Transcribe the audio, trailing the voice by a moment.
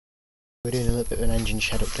We're doing a little bit of an engine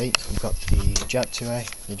shed update. We've got the Jap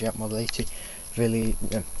 2A, the Jap Model 80,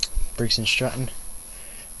 Briggs & Stratton,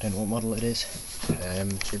 don't know what model it is,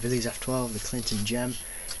 the Willys F12, the Clinton Gem,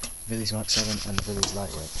 Willys Mark 7 and the Willys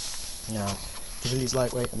Lightweight. Now, the Willys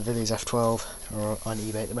Lightweight and the Willys F12 are on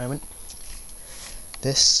eBay at the moment.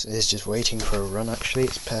 This is just waiting for a run actually.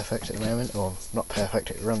 It's perfect at the moment, or not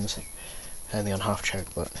perfect, it runs only on half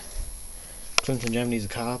choke, but Clinton Gem needs a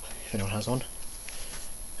carb if anyone has one.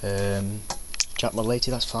 Jap Model 80,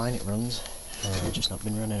 that's fine, it runs, just not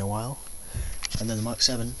been running in a while. And then the Mark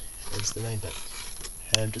 7 is the main bit.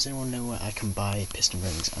 Does anyone know where I can buy piston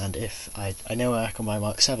rings? And if I know where I can buy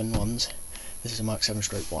Mark 7 ones, this is a Mark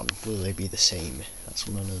 7/1, will they be the same? That's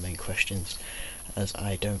one of the main questions, as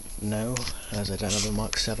I don't know, as I don't have a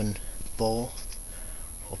Mark 7 bore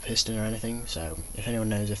or piston or anything, so if anyone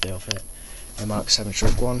knows if they'll fit a Mark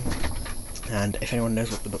 7/1, and if anyone knows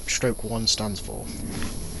what the stroke 1 stands for.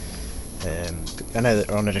 I know that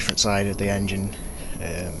they're on a different side of the engine,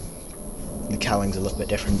 the cowling's a little bit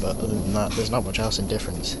different, but other than that there's not much else in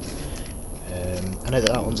difference. I know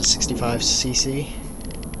that one's at 65cc,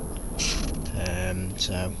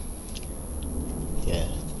 so yeah,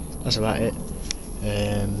 that's about it.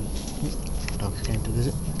 Dogs came to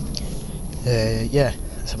visit. Yeah,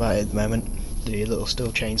 that's about it at the moment. The little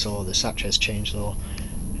Stihl chainsaw, the Sanchez chainsaw,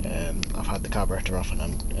 I've had the carburetor off and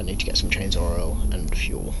I need to get some chainsaw oil and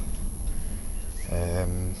fuel.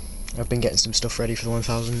 I've been getting some stuff ready for the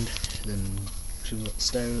 1000, then some little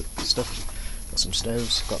stove stuff, got some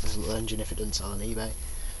stoves, got this little engine if it doesn't sell on eBay.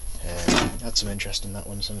 Had some interest in that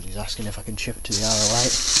one, somebody's asking if I can ship it to the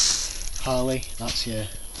RLA. Harley, that's your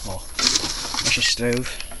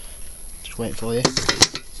stove, just waiting for you.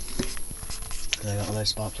 They got all those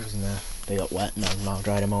spark plugs in there, they got wet and I've now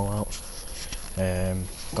dried them all out.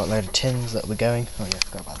 Got a load of tins that will be going. Oh yeah, I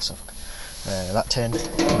forgot about the Suffolk. That tin,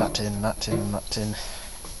 that tin, that tin, that tin.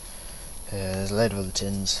 There's a load of other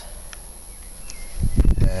tins.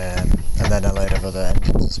 And then a load of other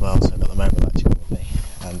engines as well, so I've got the motor light to come with me.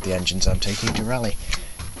 And the engines I'm taking to rally.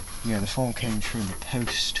 Yeah, the form came through in the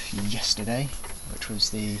post yesterday, which was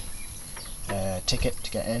the ticket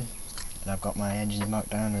to get in. And I've got my engines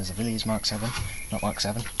marked down as a Willys Mark 7, not Mark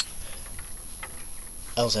 7.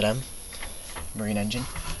 LZM. Marine engine,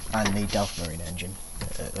 and the Delphi marine engine.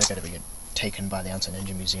 They're going to be taken by the Anson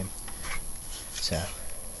Engine Museum. So,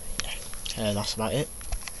 yeah, that's about it.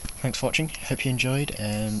 Thanks for watching, hope you enjoyed.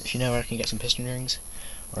 If you know where I can get some piston rings,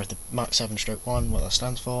 or if the Mark 7/1, what that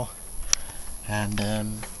stands for, and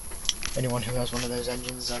anyone who has one of those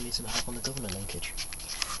engines, I need some help on the government linkage.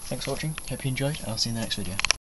 Thanks for watching, hope you enjoyed, I'll see you in the next video.